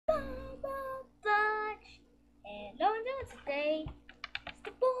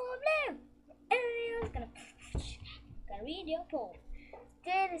poem.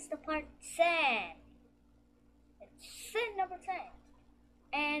 This is the part 10. It's sin number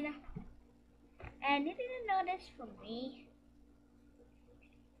 10. And you didn't notice from me.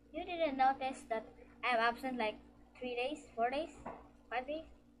 You didn't notice that I'm absent like 3 days, 4 days, 5 days,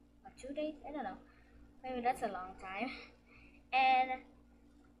 or 2 days. I don't know. Maybe that's a long time. And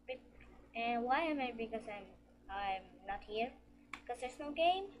why am I? Because I'm not here. Because there's no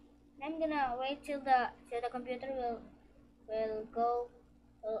game. I'm gonna wait till the computer will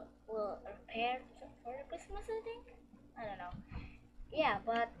repair for Christmas, I think. I don't know. Yeah,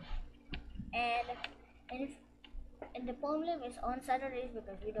 but and the poem live is on Saturdays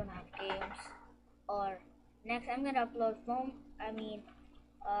because we don't have games. Or next, I'm gonna upload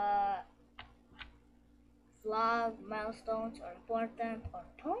vlog milestones or important or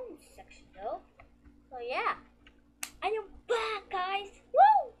poems section though. So yeah, I am back, guys.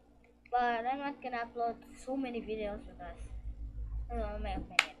 Woo! But I'm not gonna upload so many videos because I don't know my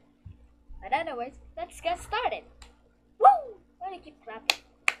opinion. But otherwise, let's get started. Woo! Why do I keep clapping?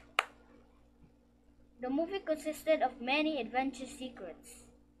 The movie consisted of many adventure secrets.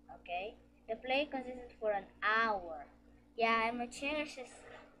 Okay, the play consisted for an hour. Yeah, and my chair is just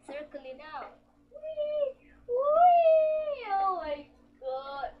circling now. Whee! Whee! Oh my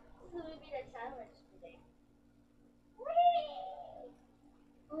god, this will be the challenge today. Whee!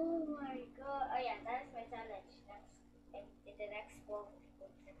 Oh my god. Oh yeah, that is my challenge. That's in the next poem.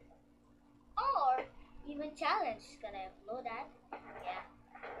 Or even challenge. Can I upload that? Yeah,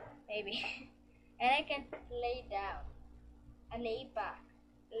 maybe. And I can lay down and lay back.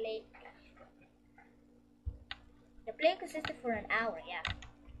 The play consisted for an hour. Yeah.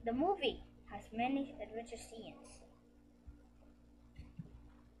 The movie has many adventure scenes.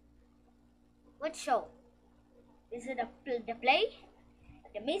 What show? Is it the play?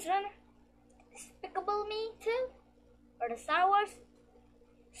 The Maze Runner? Despicable Me 2? Or the Star Wars?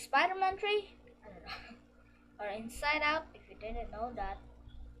 Spider-Man 3? I don't know. Or Inside Out, if you didn't know that.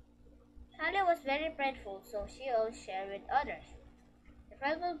 Sally was very prideful, so she always shared with others. The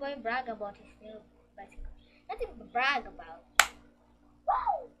prideful boy bragged about his new bicycle. Nothing to brag about.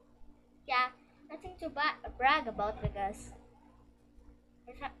 Woo! Yeah, nothing to brag about because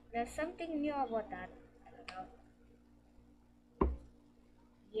there's something new about that. I don't know.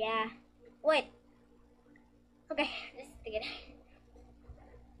 Yeah. Wait. Okay, let's take it.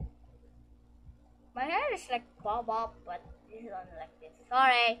 My hair is like bob, but this is only like this.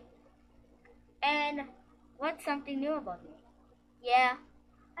 Sorry. And what's something new about me? Yeah,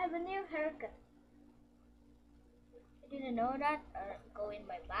 I have a new haircut. You didn't know that? Or go in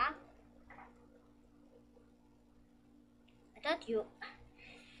my back? I thought you.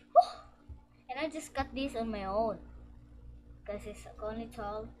 And I just cut this on my own. Because it's only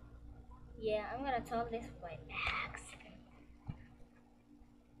tall. Yeah, I'm gonna tall this by accident.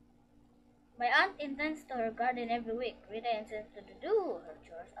 My aunt intends to her garden every week. Rita intends to do her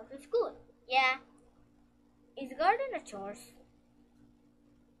chores after school. Yeah. Is garden a chores?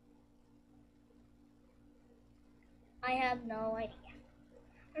 I have no idea.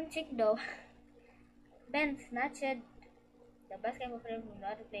 I'm sick though. Ben snatched the basketball frame from the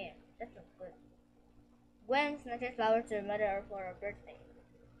other player. That's not good. Gwen snatched flowers to her mother for her birthday.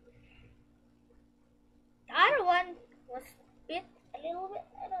 The other one was bit a little bit.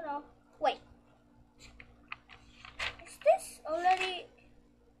 I don't know. Wait. Is this already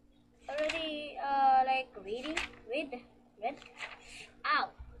like reading? Read? Ow.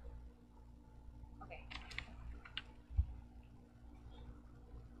 Okay.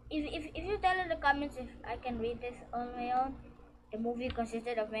 If you tell in the comments if I can read this on my own. The movie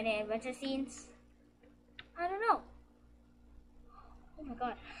consisted of many adventure scenes. I don't know. Oh my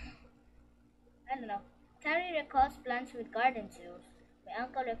god. I don't know. Terry recalls plans with garden tools. My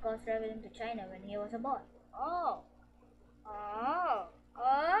uncle recalls traveling to China when he was a boy. Oh.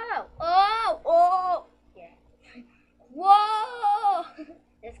 Yeah. Whoa!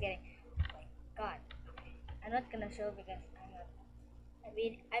 Just kidding. Oh my god. Okay. I'm not gonna show because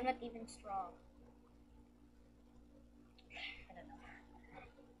I'm not even strong. I don't know.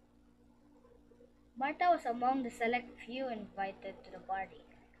 Martha was among the select few invited to the party.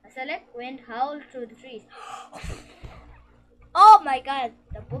 A select wind howled through the trees. Oh my god!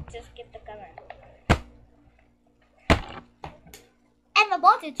 The book just skipped the camera. And my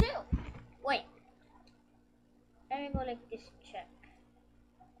bottle too! Wait. Let me go like this, check.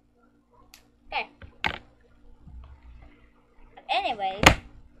 Okay. Anyways.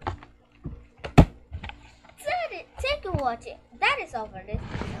 Thank you for watching. That is all for this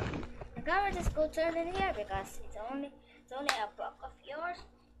video. I'm gonna just go turn in here because it's only a block of yours.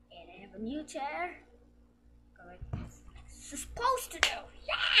 And I have a new chair. Go like this. supposed to do.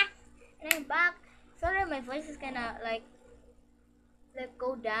 Yeah! And I'm back. Sorry, my voice is kinda like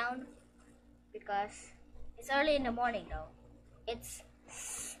go down because it's early in the morning though. It's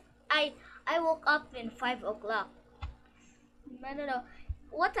I woke up in 5 o'clock. I don't know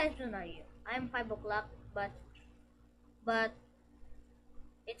what time zone are you. I'm 5 o'clock, but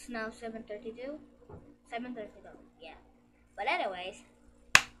it's now 7:32. 7:32. Yeah. But anyways,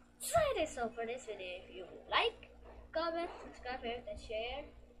 try this. So for this video, if you like, comment, subscribe, and share,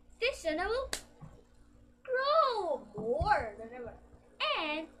 this channel will grow more than ever.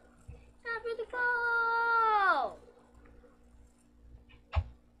 And it's beautiful.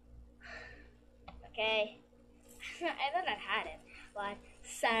 Okay. I thought I had it, but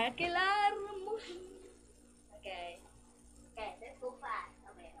circular motion. Okay. Okay, let's go fast.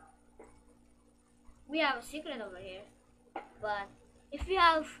 Okay, no. We have a secret over here, but if you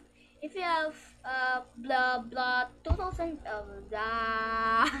have blah blah 2000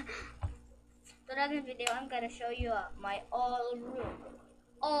 blah 2000 video, I'm gonna show you my all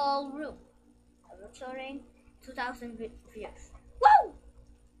room. I'm showing 2000 views. Woo!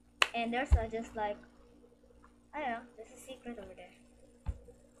 And there's just like I don't know, there's a secret over there.